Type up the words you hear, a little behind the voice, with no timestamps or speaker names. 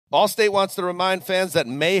Allstate wants to remind fans that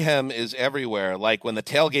mayhem is everywhere, like when the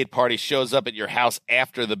tailgate party shows up at your house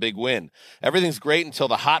after the big win. Everything's great until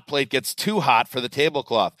the hot plate gets too hot for the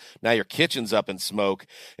tablecloth. Now your kitchen's up in smoke.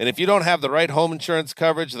 And if you don't have the right home insurance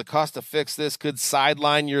coverage, the cost to fix this could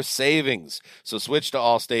sideline your savings. So switch to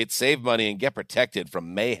Allstate, save money, and get protected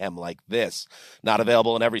from mayhem like this. Not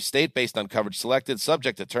available in every state based on coverage selected,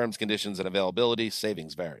 subject to terms, conditions, and availability.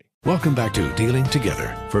 Savings vary. Welcome back to Dealing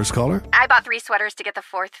Together. First caller? I bought 3 sweaters to get the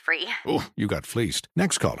 4th free. Oh, you got fleeced.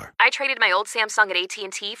 Next caller. I traded my old Samsung at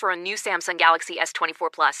AT&T for a new Samsung Galaxy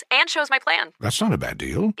S24 Plus and chose my plan. That's not a bad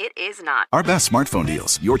deal. It is not. Our best smartphone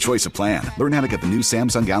deals. Your choice of plan. Learn how to get the new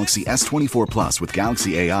Samsung Galaxy S24 Plus with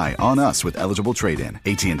Galaxy AI on us with eligible trade-in.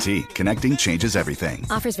 AT&T. Connecting changes everything.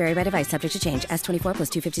 Offers vary by device. Subject to change. S24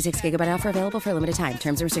 plus 256 gigabyte offer available for a limited time.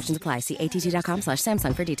 Terms and restrictions apply. See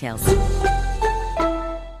att.com/Samsung for details.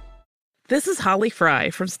 This is Holly Fry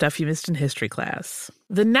from Stuff You Missed in History class.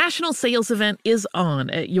 The national sales event is on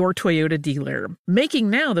at your Toyota dealer, making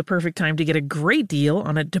now the perfect time to get a great deal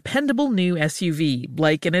on a dependable new SUV,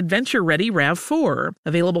 like an adventure-ready RAV4.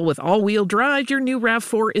 Available with all-wheel drive, your new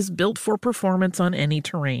RAV4 is built for performance on any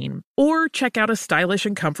terrain. Or check out a stylish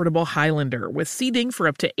and comfortable Highlander with seating for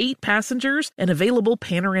up to 8 passengers and available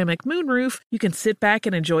panoramic moonroof. You can sit back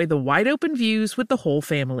and enjoy the wide-open views with the whole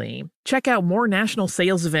family. Check out more national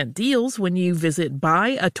sales event deals when you visit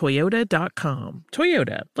buyatoyota.com.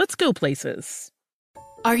 Toyota, let's go places.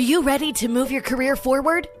 Are you ready to move your career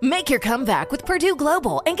forward? Make your comeback with Purdue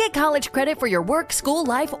Global and get college credit for your work, school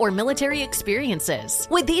life, or military experiences.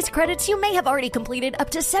 With these credits, you may have already completed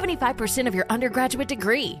up to 75% of your undergraduate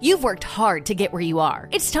degree. You've worked hard to get where you are.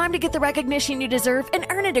 It's time to get the recognition you deserve and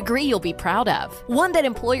earn a degree you'll be proud of. One that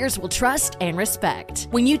employers will trust and respect.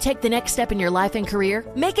 When you take the next step in your life and career,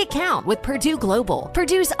 make it count with Purdue Global,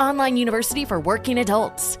 Purdue's online university for working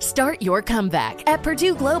adults. Start your comeback at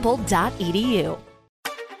purdueglobal.edu.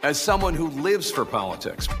 As someone who lives for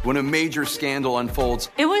politics, when a major scandal unfolds,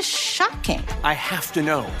 it was shocking. I have to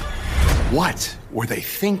know, what were they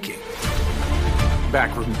thinking?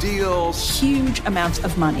 Backroom deals, huge amounts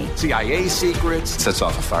of money, CIA secrets, sets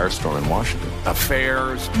off a firestorm in Washington,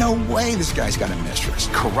 affairs. No way this guy's got a mistress.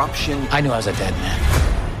 Corruption. I knew I was a dead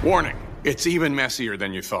man. Warning, it's even messier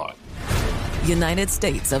than you thought. United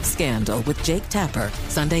States of Scandal with Jake Tapper,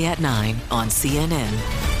 Sunday at 9 on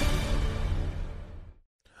CNN.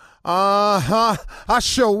 I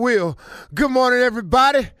sure will. Good morning,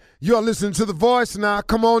 everybody. You're listening to The Voice now.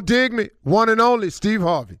 Come on, dig me. One and only Steve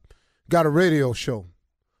Harvey got a radio show.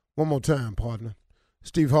 One more time, partner.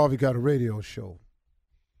 Steve Harvey got a radio show.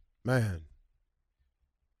 Man,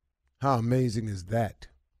 how amazing is that?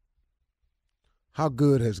 How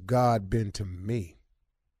good has God been to me?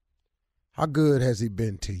 How good has he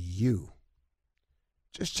been to you?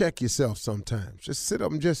 Just check yourself sometimes. Just sit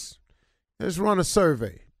up and just run a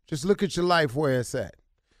survey. Just look at your life where it's at.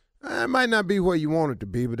 It might not be where you want it to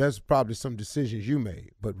be, but that's probably some decisions you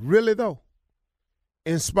made. But really, though,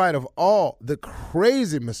 in spite of all the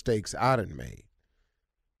crazy mistakes I done made,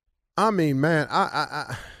 I mean, man,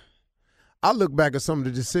 I look back at some of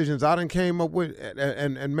the decisions I done came up with,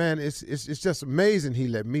 and man, it's just amazing he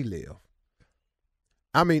let me live.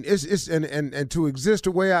 I mean, and to exist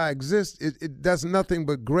the way I exist, it does nothing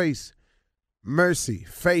but grace, mercy,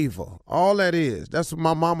 favor, all that is. That's what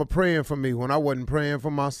my mama praying for me when I wasn't praying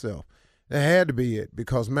for myself. That had to be it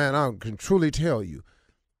because, man, I can truly tell you,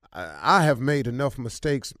 I have made enough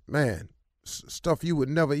mistakes, man, stuff you would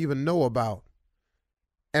never even know about,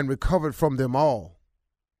 and recovered from them all.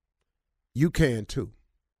 You can too.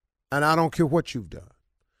 And I don't care what you've done.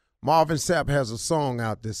 Marvin Sapp has a song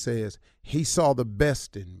out that says, he saw the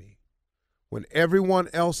best in me when everyone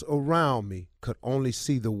else around me could only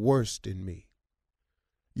see the worst in me.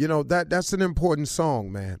 You know, that's an important song,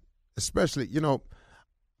 man. Especially, you know,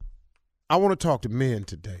 I want to talk to men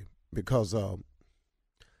today because,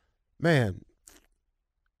 man,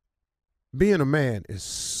 being a man is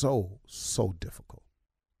so difficult.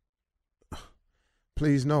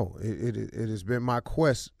 Please know, it has been my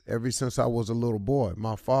quest ever since I was a little boy.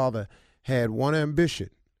 My father had one ambition.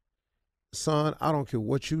 Son, I don't care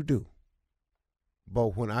what you do,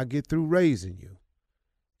 but when I get through raising you,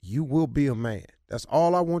 you will be a man. That's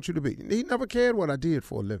all I want you to be. He never cared what I did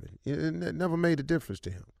for a living. It never made a difference to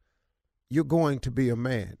him. You're going to be a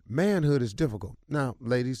man. Manhood is difficult. Now,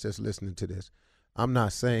 ladies that's listening to this, I'm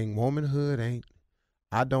not saying womanhood ain't.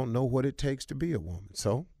 I don't know what it takes to be a woman.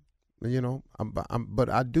 So, you know, but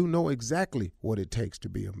I do know exactly what it takes to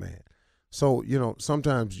be a man. So, you know,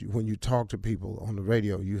 sometimes when you talk to people on the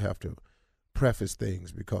radio, you have to preface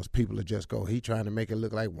things because people will just go, he trying to make it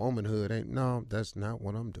look like womanhood ain't. No, that's not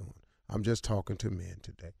what I'm doing. I'm just talking to men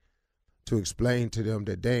today to explain to them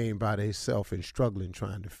that they ain't by themselves and struggling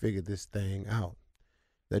trying to figure this thing out,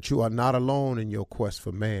 that you are not alone in your quest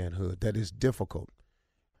for manhood, that is difficult.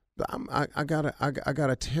 I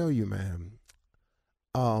gotta tell you, man,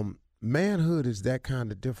 manhood is that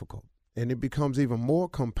kind of difficult, and it becomes even more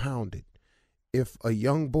compounded if a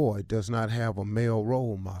young boy does not have a male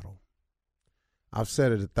role model. I've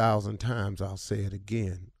said it 1,000 times, I'll say it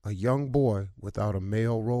again. A young boy without a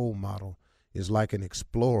male role model is like an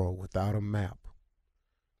explorer without a map.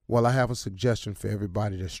 Well, I have a suggestion for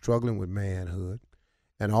everybody that's struggling with manhood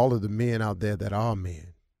and all of the men out there that are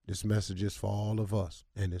men. This message is for all of us,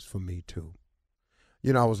 and it's for me too.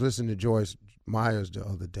 You know, I was listening to Joyce Myers the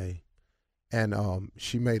other day, and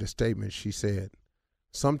she made a statement. She said,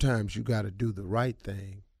 sometimes you got to do the right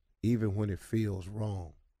thing even when it feels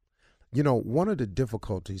wrong. You know, one of the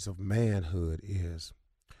difficulties of manhood is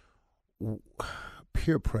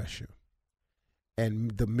peer pressure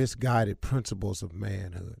and the misguided principles of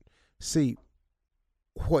manhood. See,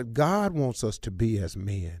 what God wants us to be as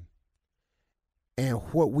men and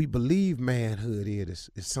what we believe manhood is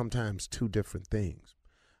sometimes two different things.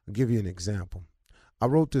 I'll give you an example. I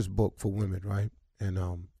wrote this book for women, right? And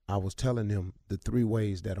I was telling them the 3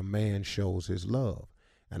 ways that a man shows his love.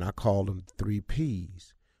 And I call them 3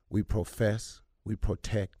 Ps. We profess, we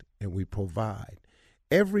protect, and we provide.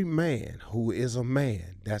 Every man who is a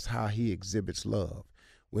man, that's how he exhibits love.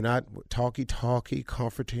 We're not talky,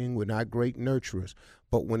 comforting. We're not great nurturers.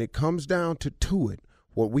 But when it comes down to it,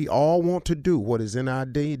 what we all want to do, what is in our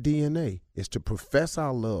DNA, is to profess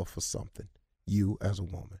our love for something, you as a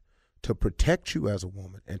woman, to protect you as a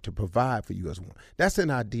woman, and to provide for you as a woman. That's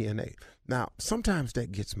in our DNA. Now, sometimes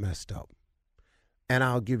that gets messed up. And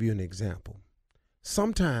I'll give you an example.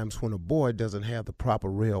 Sometimes when a boy doesn't have the proper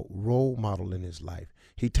role model in his life,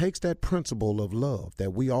 he takes that principle of love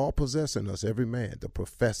that we all possess in us, every man, the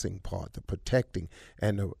professing part, the protecting,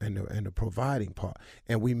 and the providing part,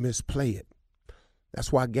 and we misplay it.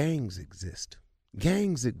 That's why gangs exist.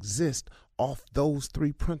 Gangs exist off those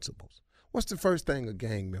 3 principles. What's the first thing a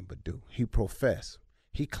gang member do? He profess.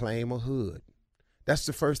 He claim a hood. That's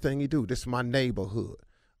the first thing he do. This is my neighborhood.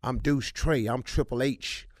 I'm Deuce Trey. I'm Triple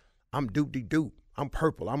H. I'm Doop-de-Doop. I'm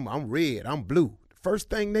purple, I'm red, I'm blue. First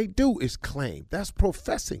thing they do is claim. That's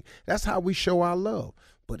professing. That's how we show our love.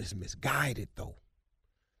 But it's misguided, though.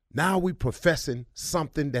 Now we professing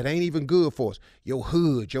something that ain't even good for us. Your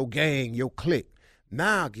hood, your gang, your clique.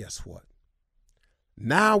 Now guess what?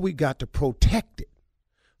 Now we got to protect it.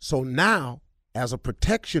 So now, as a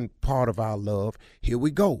protection part of our love, here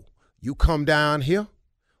we go. You come down here,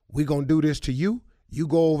 we going to do this to you. You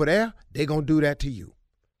go over there, they going to do that to you.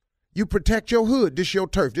 You protect your hood. This your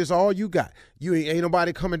turf. This all you got. You ain't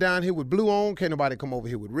nobody coming down here with blue on. Can't nobody come over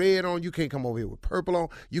here with red on. You can't come over here with purple on.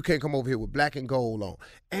 You can't come over here with black and gold on.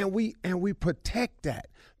 And we protect that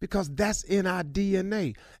because that's in our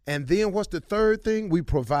DNA. And then what's the third thing? We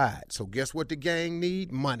provide. So guess what the gang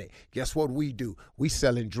need? Money. Guess what we do? We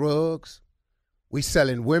selling drugs. We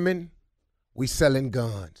selling women. We selling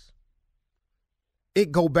guns.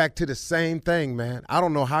 It go back to the same thing, man. I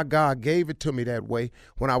don't know how God gave it to me that way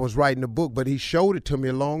when I was writing the book, but he showed it to me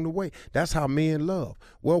along the way. That's how men love.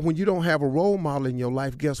 Well, when you don't have a role model in your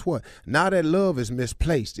life, guess what? Now that love is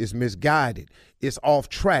misplaced, it's misguided, it's off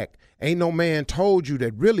track. Ain't no man told you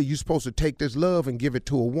that really you're supposed to take this love and give it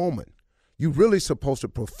to a woman. You really supposed to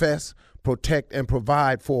profess, protect, and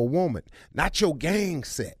provide for a woman, not your gang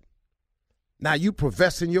set. Now you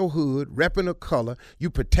professing your hood, repping a color,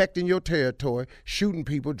 you protecting your territory, shooting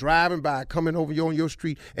people, driving by, coming over you on your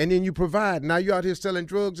street, and then you provide. Now you out here selling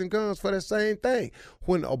drugs and guns for that same thing.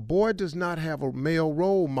 When a boy does not have a male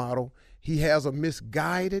role model, he has a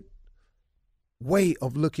misguided way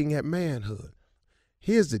of looking at manhood.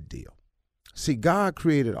 Here's the deal. See, God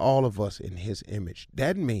created all of us in his image.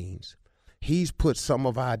 That means he's put some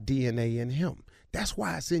of our DNA in him. That's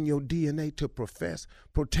why it's in your DNA to profess,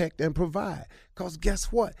 protect, and provide. Because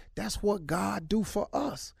guess what? That's what God do for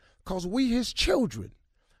us. Because we his children.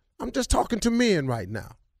 I'm just talking to men right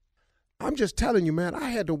now. I'm just telling you, man, I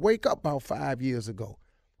had to wake up about 5 years ago.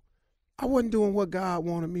 I wasn't doing what God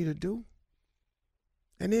wanted me to do.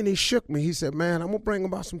 And then he shook me. He said, man, I'm going to bring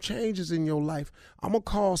about some changes in your life. I'm going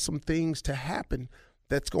to cause some things to happen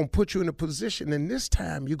that's going to put you in a position. And this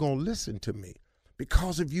time you're going to listen to me.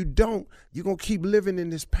 Because if you don't, you're going to keep living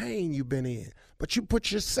in this pain you've been in. But you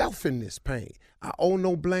put yourself in this pain. I owe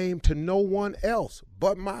no blame to no one else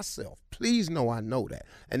but myself. Please know I know that.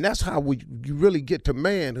 And that's how you really get to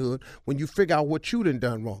manhood, when you figure out what you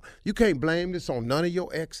done wrong. You can't blame this on none of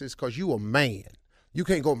your exes because you a man. You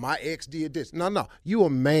can't go, my ex did this. No. You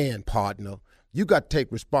a man, partner. You got to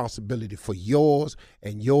take responsibility for yours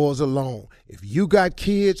and yours alone. If you got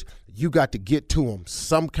kids, you got to get to them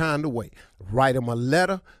some kind of way. Write them a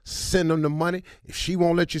letter, send them the money. If she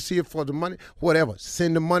won't let you see it for the money, whatever,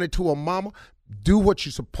 send the money to her mama. Do what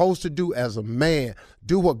you're supposed to do as a man.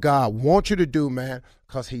 Do what God wants you to do, man,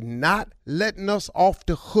 because he not letting us off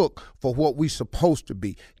the hook for what we supposed to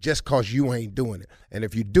be just because you ain't doing it. And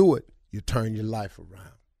if you do it, you turn your life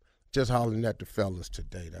around. Just hollering at the fellas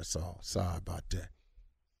today, that's all. Sorry about that.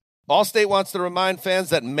 Allstate wants to remind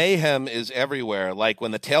fans that mayhem is everywhere, like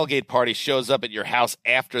when the tailgate party shows up at your house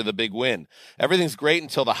after the big win. Everything's great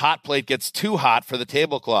until the hot plate gets too hot for the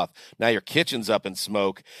tablecloth. Now your kitchen's up in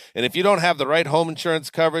smoke. And if you don't have the right home insurance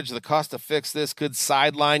coverage, the cost to fix this could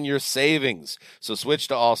sideline your savings. So switch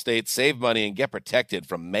to Allstate, save money, and get protected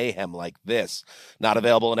from mayhem like this. Not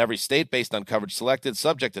available in every state based on coverage selected,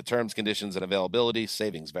 subject to terms, conditions, and availability.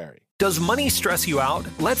 Savings vary. Does money stress you out?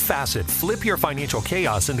 Let Facet flip your financial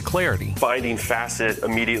chaos into clarity. Finding Facet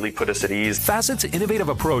immediately put us at ease. Facet's innovative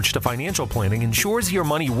approach to financial planning ensures your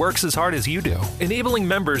money works as hard as you do, enabling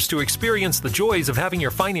members to experience the joys of having your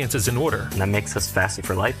finances in order. That makes us Facet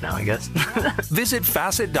for life now, I guess. Visit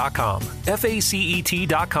Facet.com,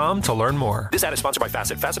 FACET.com to learn more. This ad is sponsored by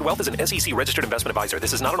Facet. Facet Wealth is an SEC registered investment advisor.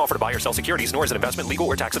 This is not an offer to buy or sell securities, nor is it investment, legal,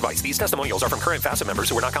 or tax advice. These testimonials are from current Facet members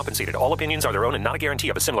who are not compensated. All opinions are their own and not a guarantee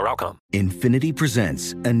of a similar outcome. Infiniti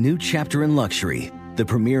presents a new chapter in luxury, the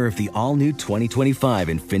premiere of the all-new 2025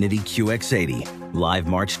 Infiniti QX80, live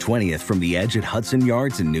March 20th from the Edge at Hudson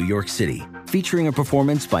Yards in New York City, featuring a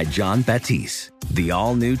performance by John Batiste. The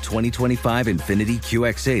all-new 2025 Infiniti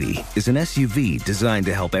QX80 is an SUV designed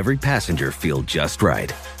to help every passenger feel just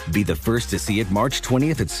right. Be the first to see it March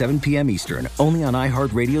 20th at 7 p.m. Eastern, only on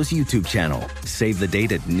iHeartRadio's YouTube channel. Save the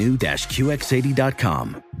date at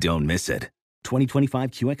new-QX80.com. Don't miss it.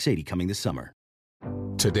 2025 QX80 coming this summer.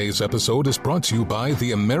 Today's episode is brought to you by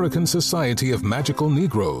the American Society of Magical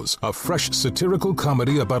Negroes, a fresh satirical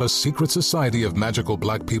comedy about a secret society of magical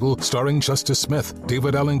black people starring Justice Smith,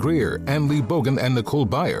 David Alan Grier, Ann Lee Bogan, and Nicole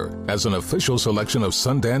Byer. As an official selection of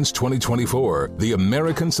Sundance 2024, the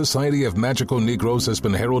American Society of Magical Negroes has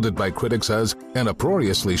been heralded by critics as an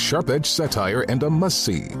uproariously sharp-edged satire and a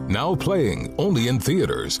must-see. Now playing only in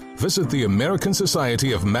theaters. Visit the American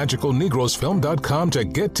Society of Magical Negroes Film.com to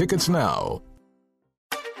get tickets now.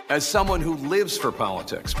 As someone who lives for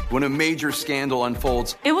politics, when a major scandal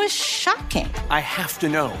unfolds, it was shocking. I have to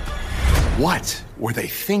know, what were they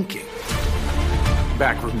thinking?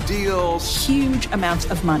 Backroom deals, huge amounts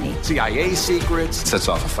of money, CIA secrets, sets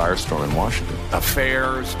off a firestorm in Washington,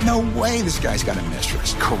 affairs. No way this guy's got a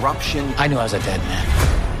mistress. Corruption. I knew I was a dead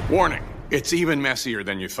man. Warning, it's even messier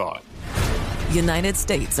than you thought. United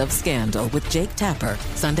States of Scandal with Jake Tapper,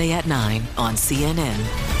 Sunday at 9 on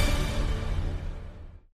CNN.